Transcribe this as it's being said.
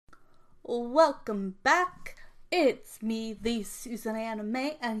Welcome back. It's me, the Susan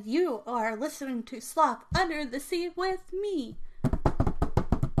Anime, and you are listening to Sloth Under the Sea with me.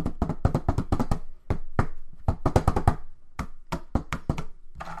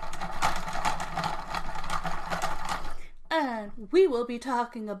 And we will be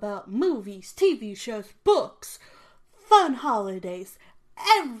talking about movies, TV shows, books, fun holidays,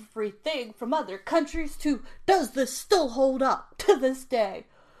 everything from other countries to does this still hold up to this day?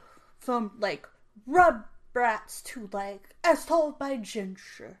 From Rugrats to As Told by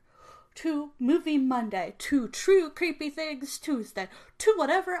Ginger, to Movie Monday, to True Creepy Things Tuesday, to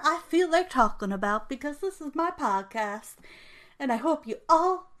whatever I feel like talking about, because this is my podcast. And I hope you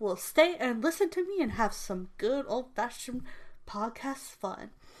all will stay and listen to me and have some good old-fashioned podcast fun.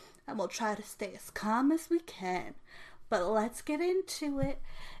 And we'll try to stay as calm as we can. But let's get into it,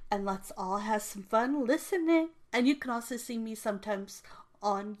 and let's all have some fun listening. And you can also see me sometimes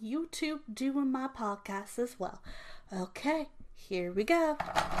on YouTube doing my podcast as well. Okay, here we go.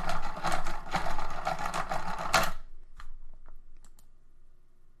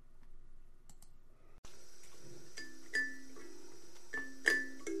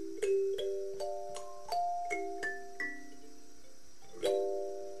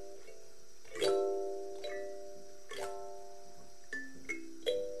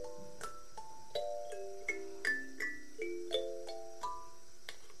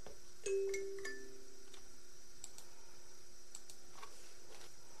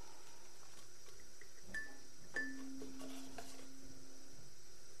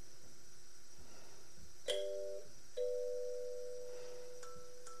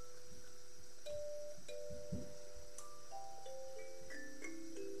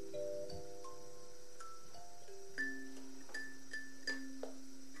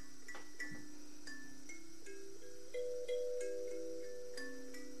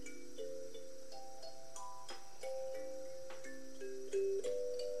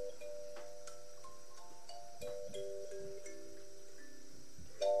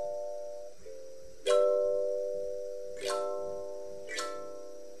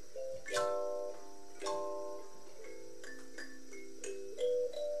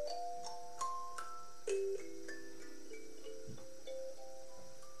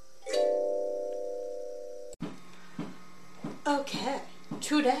 Okay,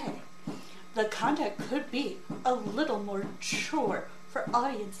 today, the content could be a little more mature for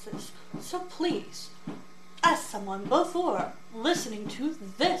audiences, so please, ask someone before listening to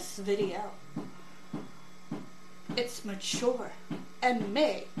this video. It's mature and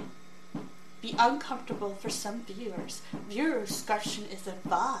may be uncomfortable for some viewers. Viewer discretion is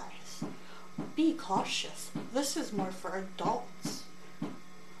advised. Be cautious. This is more for adults,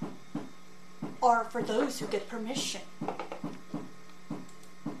 or for those who get permission.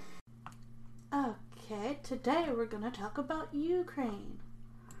 Okay, today we're going to talk about Ukraine.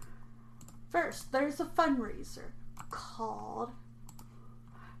 First, there's a fundraiser called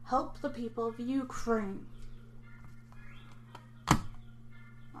Help the People of Ukraine.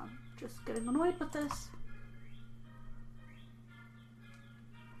 I'm just getting annoyed with this.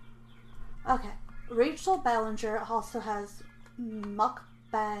 Okay, Rachel Ballinger also has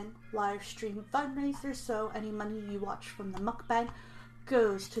mukbang live stream fundraiser, so any money you watch from the mukbang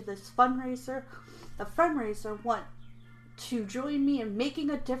goes to this fundraiser. The fundraiser want to join me in making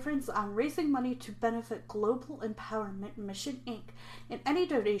a difference on raising money to benefit Global Empowerment Mission Inc. And any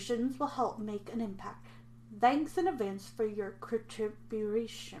donations will help make an impact. Thanks in advance for your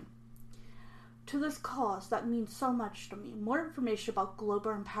contribution to this cause that means so much to me. More information about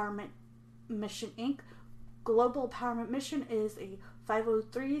Global Empowerment Mission Inc. Global Empowerment Mission is a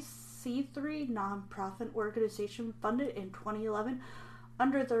 503c3 nonprofit organization funded in 2011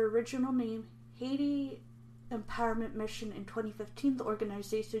 under the original name Haiti Empowerment Mission. In 2015, the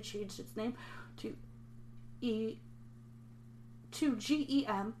organization changed its name to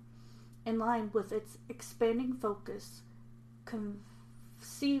GEM in line with its expanding focus.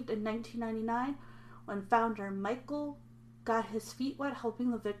 Conceived in 1999 when founder Michael got his feet wet helping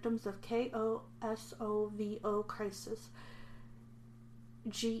the victims of KOSOVO crisis.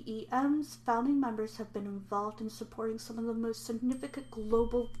 GEM's founding members have been involved in supporting some of the most significant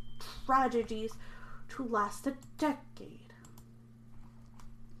global tragedies to last a decade.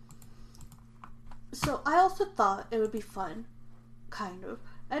 So I also thought it would be fun, kind of,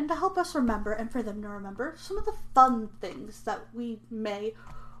 and to help us remember and for them to remember some of the fun things that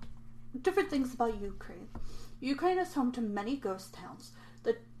different things about Ukraine. Ukraine is home to many ghost towns.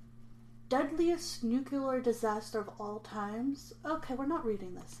 The deadliest nuclear disaster of all times. Okay, we're not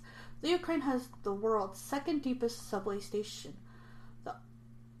reading this. The Ukraine has the world's second deepest subway station. The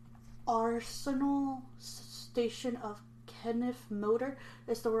Arsenal station of Kenneth Motor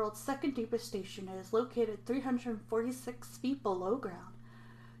is the world's second deepest station. It is located 346 feet below ground.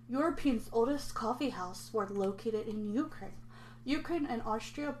 Europe's oldest coffee house were located in Ukraine. Ukraine and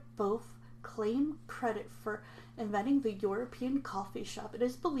Austria both claim credit for inventing the European coffee shop. It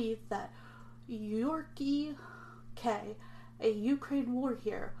is believed that Yorky K, a Ukraine war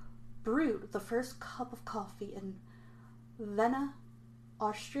hero, brewed the first cup of coffee in Vienna,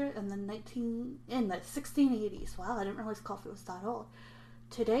 Austria in the 1680s. Wow, I didn't realize coffee was that old.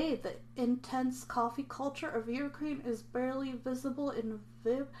 Today, the intense coffee culture of Ukraine is barely visible in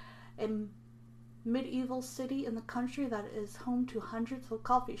Lviv, a medieval city in the country that is home to hundreds of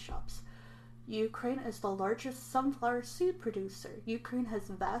coffee shops. Ukraine is the largest sunflower seed producer. Ukraine has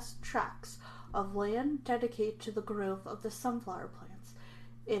vast tracts of land dedicated to the growth of the sunflower plants.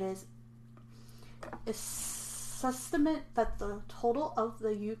 It is estimated that the total of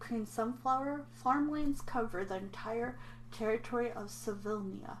the Ukraine sunflower farmlands cover the entire territory of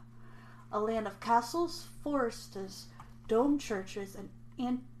Slovenia, a land of castles, forests, domed churches, and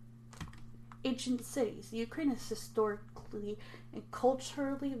ancient cities. Ukraine is historically and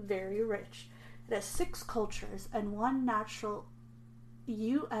culturally very rich. It has 6 cultures and 1 natural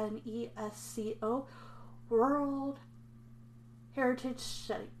UNESCO World Heritage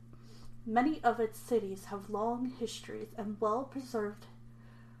Site. Many of its cities have long histories and well-preserved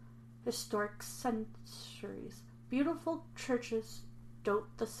historic centuries. Beautiful churches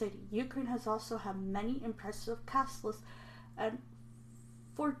dot the city. Ukraine has also had many impressive castles and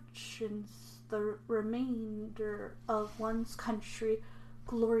fortunes, the remainder of one's country's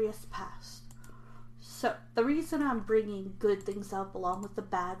glorious past. So, the reason I'm bringing good things up along with the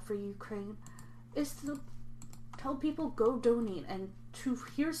bad for Ukraine is to tell people go donate, and to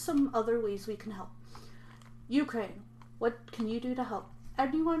here's some other ways we can help. Ukraine, what can you do to help?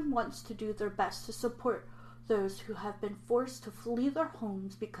 Anyone wants to do their best to support those who have been forced to flee their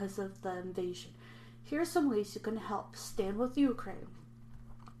homes because of the invasion. Here are some ways you can help. Stand with Ukraine.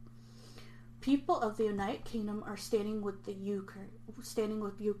 People of the United Kingdom are standing with Ukraine.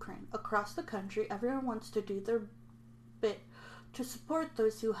 Across the country, everyone wants to do their bit to support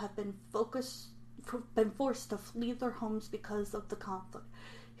those who have been forced to flee their homes because of the conflict.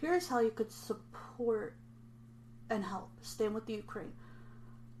 Here's how you could support and help. Stand with Ukraine.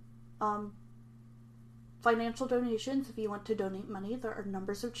 Financial donations. If you want to donate money, there are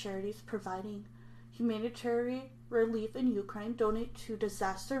numbers of charities providing humanitarian relief in Ukraine. Donate to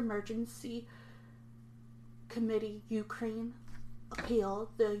Disaster Emergency Committee Ukraine Appeal.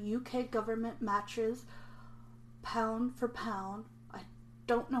 The UK government matches pound for pound. I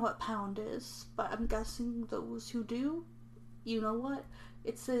don't know what pound is, but I'm guessing those who do, you know what?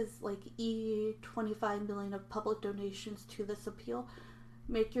 It says like $25 million of public donations to this appeal.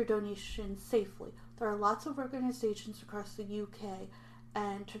 Make your donation safely. There are lots of organizations across the UK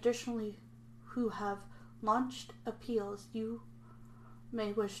and traditionally who have launched appeals. You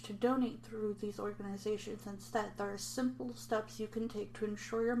may wish to donate through these organizations instead. There are simple steps you can take to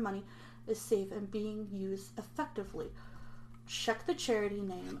ensure your money is safe and being used effectively. Check the charity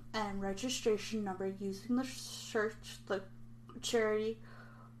name and registration number using the charity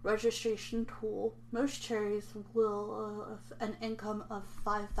registration tool. Most charities will an income of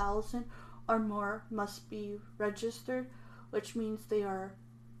 $5,000 or more must be registered, which means they are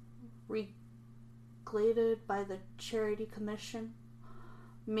regulated by the Charity Commission.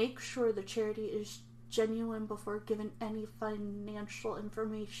 Make sure the charity is genuine before giving any financial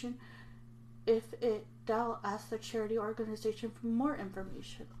information. If it doubt, ask the charity organization for more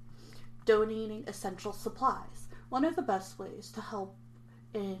information. Donating essential supplies. One of the best ways to help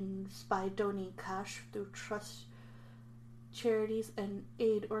is by donating cash through trust charities and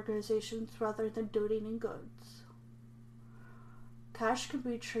aid organizations rather than donating goods. Cash can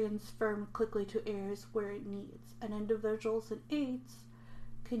be transferred quickly to areas where it needs, and individuals and aides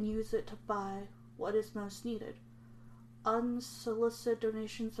can use it to buy what is most needed. Unsolicited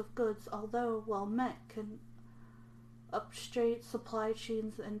donations of goods, although well meant, can obstruct supply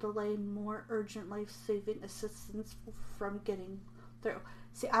chains and delay more urgent life-saving assistance from getting through.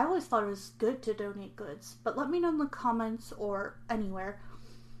 See, I always thought it was good to donate goods, but let me know in the comments or anywhere,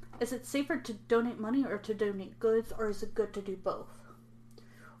 is it safer to donate money or to donate goods, or is it good to do both?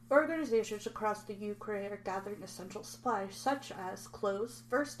 Organizations across the Ukraine are gathering essential supplies such as clothes,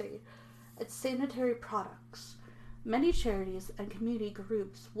 first aid, and sanitary products. Many charities and community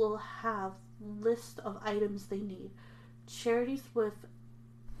groups will have lists of items they need. Charities with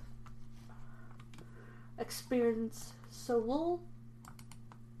experience, so we'll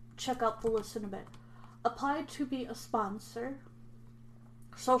check out the list in a bit. Apply to be a sponsor.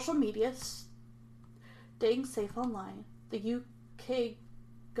 Social media, staying safe online. The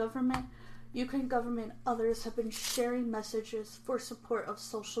Ukraine government, others have been sharing messages for support of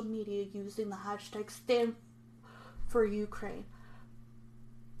social media using the hashtag Stand for Ukraine.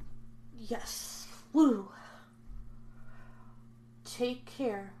 Yes. Woo. Take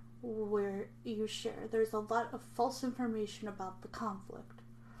care where you share. There's a lot of false information about the conflict.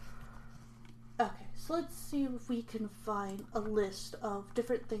 Okay, so let's see if we can find a list of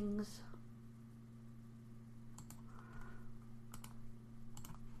different things.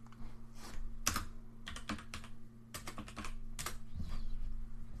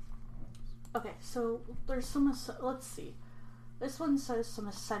 Okay, so there's some, let's see. This one says some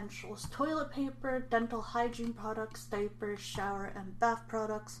essentials: toilet paper, dental hygiene products, diapers, shower and bath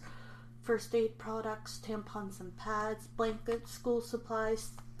products, first aid products, tampons and pads, blankets, school supplies,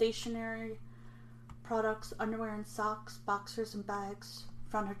 stationery products, underwear and socks, boxers and bags,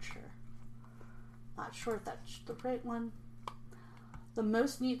 furniture. Not sure if that's the right one. The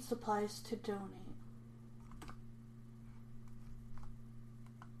most need supplies to donate.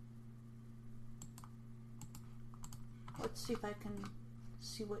 Let's see if I can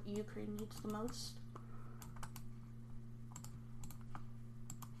see what Ukraine needs the most.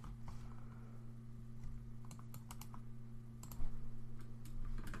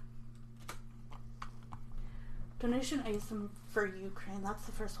 Donation item for Ukraine. That's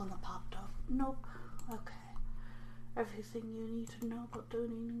the first one that popped up. Nope. Okay. Everything you need to know about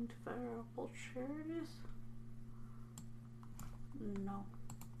donating to variable charities? No.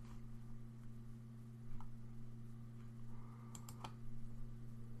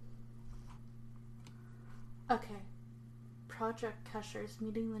 Okay. Project Kesher,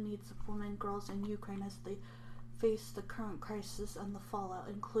 meeting the needs of women, girls in Ukraine as they face the current crisis and the fallout,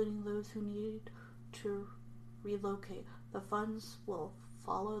 including those who need to relocate. The funds will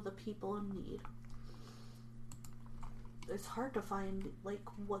follow the people in need. It's hard to find like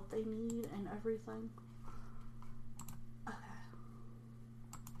what they need and everything. Okay.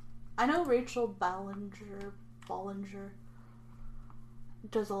 I know Rachel Ballinger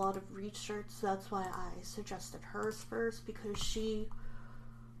does a lot of research, so that's why I suggested hers first, because she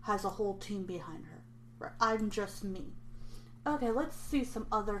has a whole team behind her. I'm just me. Okay, let's see some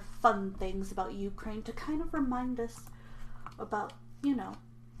other fun things about Ukraine to kind of remind us about, you know,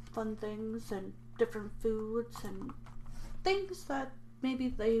 fun things and different foods and things that maybe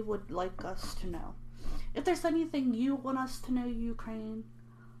they would like us to know. If there's anything you want us to know, Ukraine,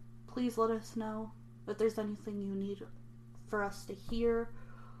 please let us know. If there's anything you need for us to hear,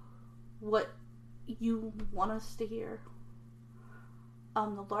 what you want us to hear.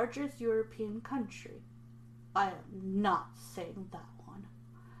 The largest European country. I am not saying that one.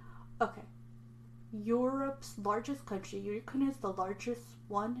 Okay. Europe's largest country. Ukraine is the largest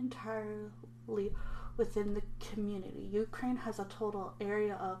one entirely within the community. Ukraine has a total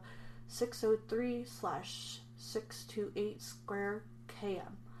area of 603/628 square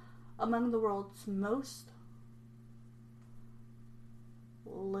km. Among the world's most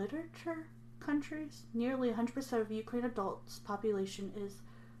literature countries, nearly 100% of Ukraine adults' population is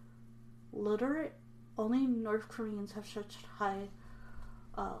literate. Only North Koreans have such high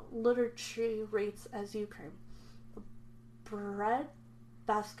literacy rates as Ukraine. The bread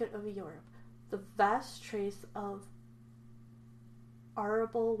basket of Europe. The vast trace of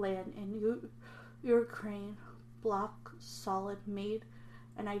arable land in Ukraine, black solid, made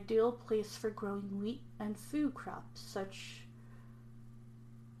an ideal place for growing wheat and food crops.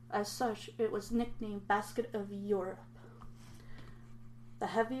 As such, it was nicknamed Basket of Europe. The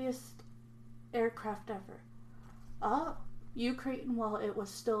heaviest aircraft ever. Ukraine, while it was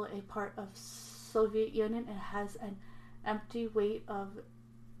still a part of Soviet Union, it has an empty weight of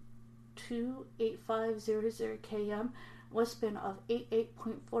 28500 km, wingspan of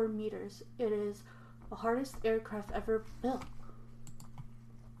 88.4 meters. It is the hardest aircraft ever built.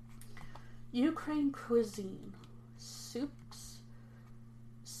 Ukraine cuisine. Soups,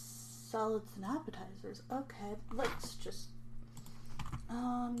 salads, and appetizers. Okay, let's just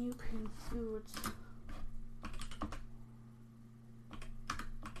Ukraine foods.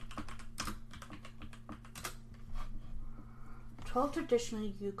 "12 traditional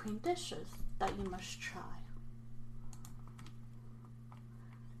Ukraine dishes that you must try."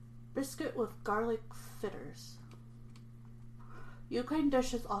 Biscuit with garlic fritters. Ukraine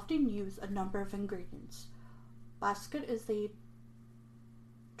dishes often use a number of ingredients. Basket is a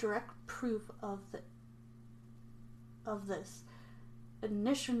direct proof of this.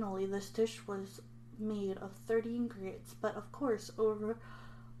 Initially, this dish was made of 30 ingredients, but of course, over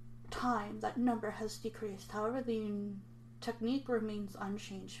time, that number has decreased. However, the technique remains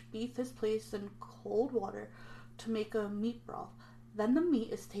unchanged. Beef is placed in cold water to make a meat broth. Then the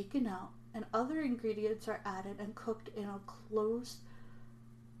meat is taken out and other ingredients are added and cooked in a closed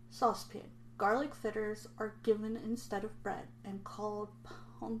saucepan. Garlic fritters are given instead of bread and called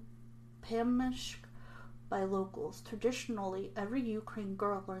pamishk by locals. Traditionally, every Ukraine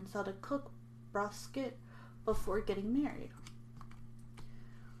girl learns how to cook brisket before getting married.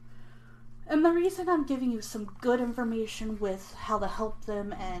 And the reason I'm giving you some good information with how to help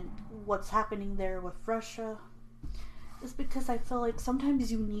them and what's happening there with Russia is because I feel like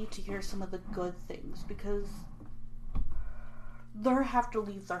sometimes you need to hear some of the good things, because they have to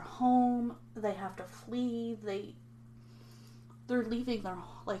leave their home, they have to flee, they're leaving their,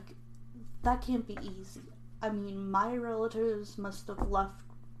 like, that can't be easy. I mean, my relatives must have left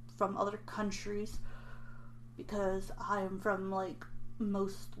from other countries because I am from, like,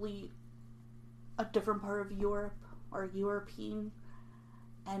 mostly a different part of Europe or European,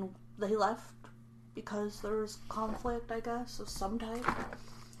 and they left because there was conflict, I guess, of some type.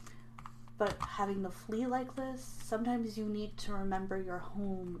 But having to flee like this, sometimes you need to remember your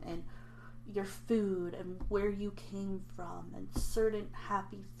home and your food and where you came from and certain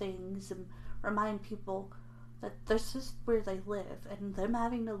happy things, and remind people that this is where they live, and them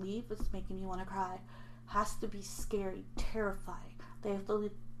having to leave is making me want to cry. Has to be scary, terrifying. They have to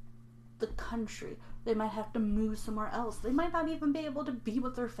leave the country. They might have to move somewhere else. They might not even be able to be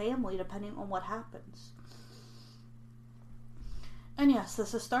with their family depending on what happens. And yes,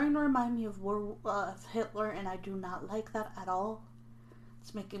 this is starting to remind me of Hitler, and I do not like that at all.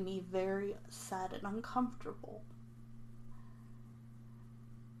 It's making me very sad and uncomfortable.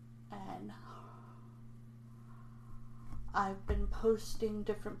 And I've been posting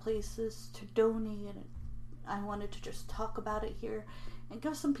different places to donate, and I wanted to just talk about it here and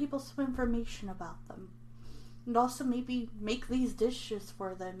give some people some information about them. And also maybe make these dishes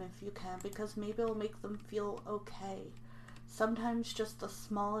for them if you can, because maybe it'll make them feel okay. Sometimes just the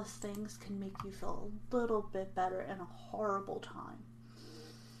smallest things can make you feel a little bit better in a horrible time.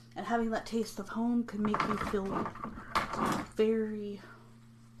 And having that taste of home can make you feel very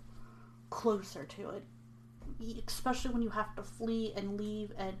closer to it. Especially when you have to flee and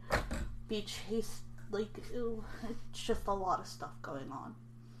leave and be chased. Like, ew, it's just a lot of stuff going on.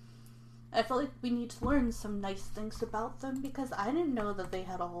 I feel like we need to learn some nice things about them, because I didn't know that they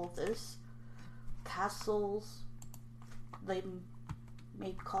had all this. Castles, they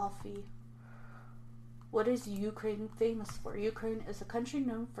made coffee. What is Ukraine famous for? Ukraine is a country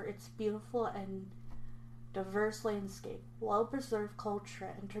known for its beautiful and diverse landscape, well-preserved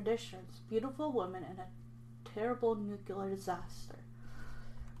culture and traditions, beautiful women, and a terrible nuclear disaster.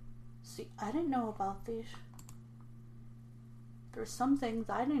 See, I didn't know about these. There's some things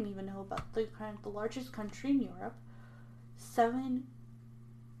I didn't even know about. The largest country in Europe, 7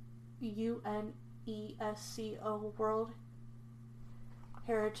 UNESCO World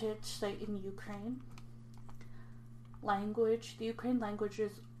Heritage Site in Ukraine. Language. The Ukraine language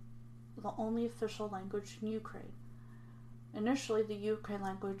is the only official language in Ukraine. Initially, the Ukraine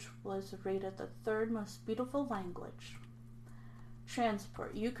language was rated the third most beautiful language.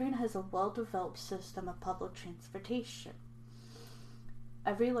 Transport. Ukraine has a well-developed system of public transportation.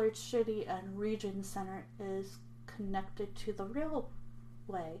 Every large city and region center is connected to the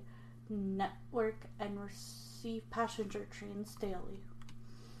railway network and receive passenger trains daily.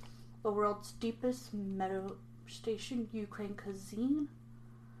 The world's deepest metro station, Ukraine Kazin.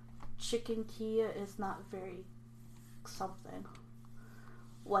 Chicken Kia is not very something.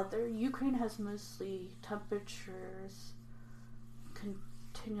 Weather. Ukraine has mostly temperatures,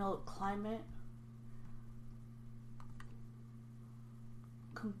 continual climate,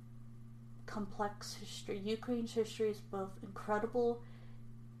 complex history. Ukraine's history is both incredible,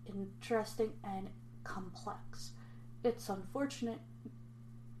 interesting, and complex. It's unfortunate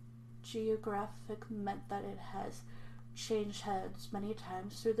geographic meant that it has changed heads many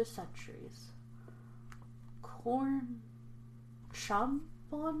times through the centuries.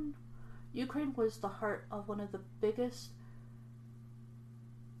 Chambon. Ukraine was the heart of one of the biggest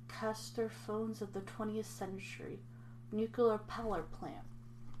castor phones of the 20th century, nuclear power plant.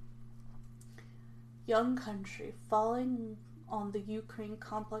 Young country. Following on the Ukraine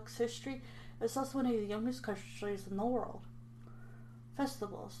complex history, it's also one of the youngest countries in the world.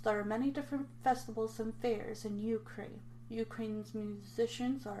 Festivals. There are many different festivals and fairs in Ukraine. Ukraine's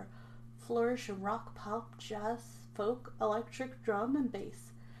musicians are flourish in rock, pop, jazz, folk, electric, drum, and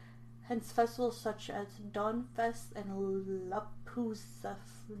bass. Hence festivals such as Don Fest and Lapuza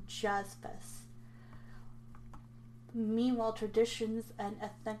Jazz Fest. Meanwhile, traditions and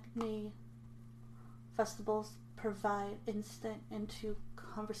ethnic festivals provide instant into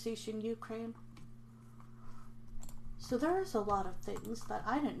conversation Ukraine. So there's a lot of things that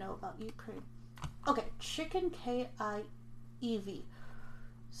I didn't know about Ukraine. Okay, chicken K-I-E-V.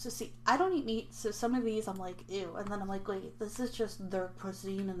 So see, I don't eat meat, so some of these I'm like, ew. And then I'm like, wait, this is just their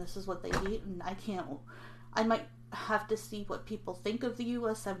cuisine and this is what they eat, and I might have to see what people think of the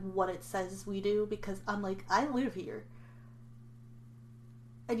U.S. and what it says we do, because I'm like, I live here.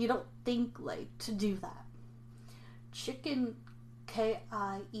 And you don't think, like, to do that. Chicken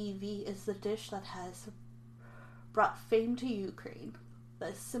K-I-E-V is the dish that has brought fame to Ukraine.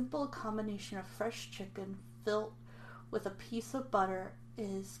 The simple combination of fresh chicken filled with a piece of butter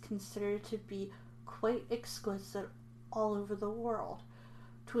is considered to be quite exquisite all over the world.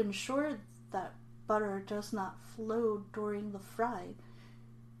 To ensure that butter does not flow during the frying,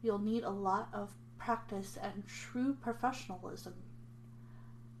 you'll need a lot of practice and true professionalism.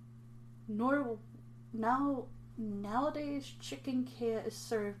 Nowadays, chicken kaya is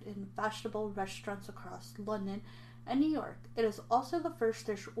served in fashionable restaurants across London and New York. It is also the first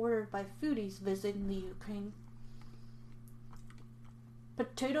dish ordered by foodies visiting the Ukraine.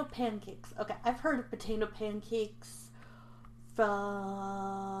 Potato pancakes. Okay, I've heard of potato pancakes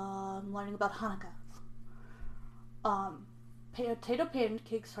from learning about Hanukkah. Potato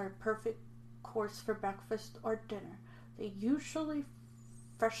pancakes are a perfect course for breakfast or dinner. They usually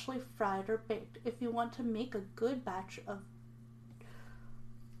freshly fried or baked. If you want to make a good batch of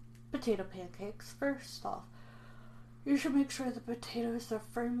potato pancakes, first off, you should make sure the potatoes are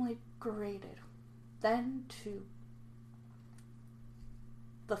firmly grated. Then to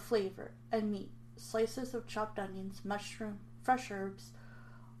the flavor and meat, slices of chopped onions, mushroom, fresh herbs,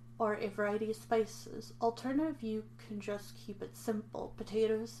 or a variety of spices. Alternative, you can just keep it simple,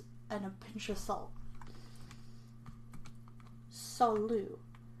 potatoes and a pinch of salt. Salut.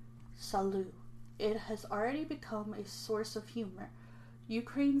 It has already become a source of humor.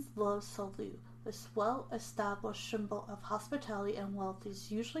 Ukrainians love salut. This well-established symbol of hospitality and wealth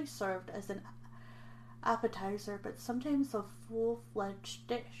is usually served as an appetizer, but sometimes a full-fledged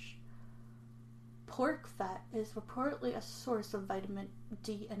dish. Pork fat is reportedly a source of vitamin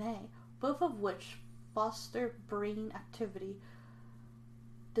D and A, both of which foster brain activity.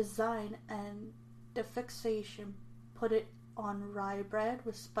 Design and defixation. Put it on rye bread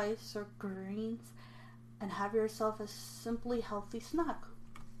with spice or greens and have yourself a simply healthy snack.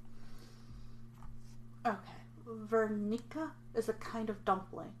 Okay, vernica is a kind of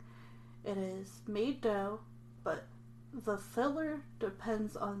dumpling. It is made dough, but the filler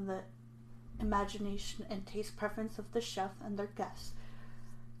depends on the imagination and taste preference of the chef and their guests.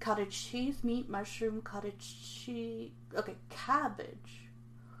 Cottage cheese, meat, mushroom, cabbage,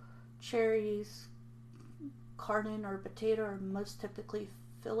 cherries, carton or potato are most typically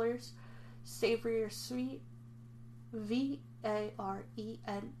fillers. Savory or sweet, Varenika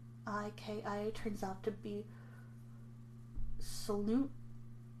turns out to be salut.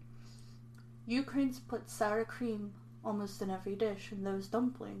 Ukrainians put sour cream almost in every dish, and those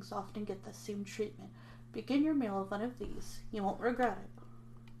dumplings often get the same treatment. Begin your meal with one of these. You won't regret it.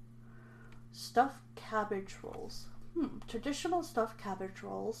 Stuffed cabbage rolls. Traditional stuffed cabbage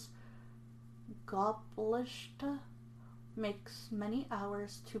rolls. Goblishta makes many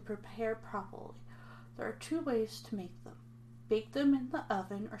hours to prepare properly. There are two ways to make them. Bake them in the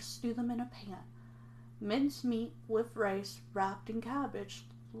oven or stew them in a pan. Mince meat with rice wrapped in cabbage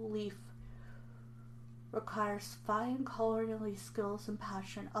leaf requires fine culinary skills and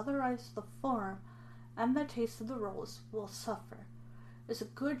passion, otherwise the form and the taste of the rolls will suffer. It's a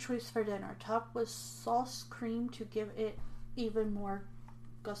good choice for dinner, topped with sauce cream to give it even more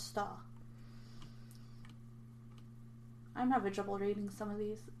gusto. I'm having trouble reading some of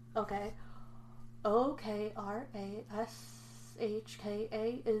these. Okay. Okrashka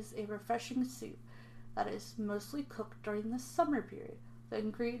is a refreshing soup that is mostly cooked during the summer period. The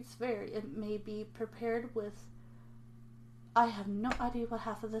ingredients vary. It may be prepared with... I have no idea what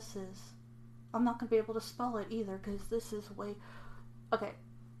half of this is. I'm not going to be able to spell it either, because this is way... Okay.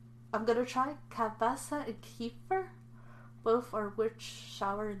 I'm going to try kavasa and kefir. Both are rich,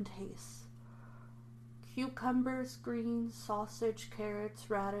 sour in taste. Cucumbers, greens, sausage, carrots,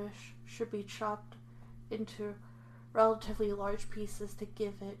 radish should be chopped into relatively large pieces to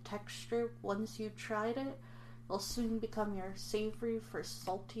give it texture. Once you've tried it, it'll soon become your savory for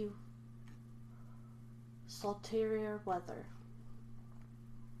saltier weather.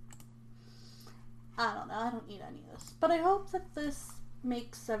 I don't know, I don't eat any of this. But I hope that this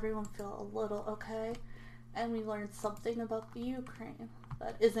makes everyone feel a little okay, and we learned something about the Ukraine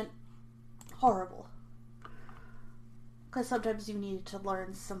that isn't horrible. Because sometimes you need to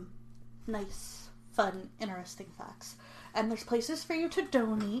learn some nice fun, interesting facts. And there's places for you to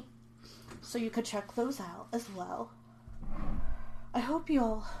donate, so you could check those out as well. I hope you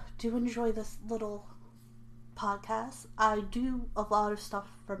all do enjoy this little podcast. I do a lot of stuff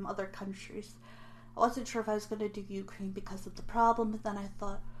from other countries. I wasn't sure if I was going to do Ukraine because of the problem, but then I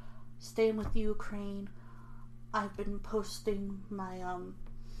thought, staying with Ukraine, I've been posting my,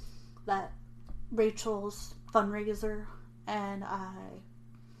 that Rachel's fundraiser, and I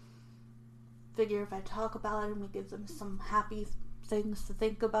figure if I talk about it and we give them some happy things to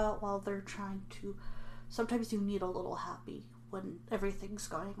think about while they're trying to, sometimes you need a little happy when everything's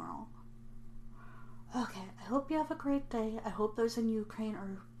going wrong. Okay, I hope you have a great day. I hope those in Ukraine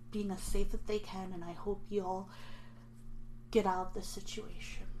are being as safe as they can, and I hope you all get out of this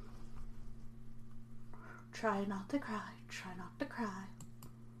situation. Try not to cry. Try not to cry.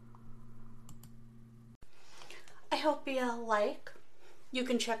 I hope you like. You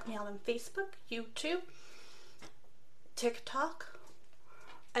can check me out on Facebook, YouTube, TikTok.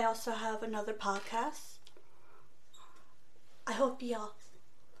 I also have another podcast. I hope y'all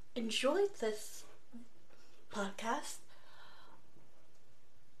enjoyed this podcast.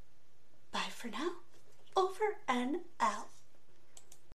 Bye for now. Over and out.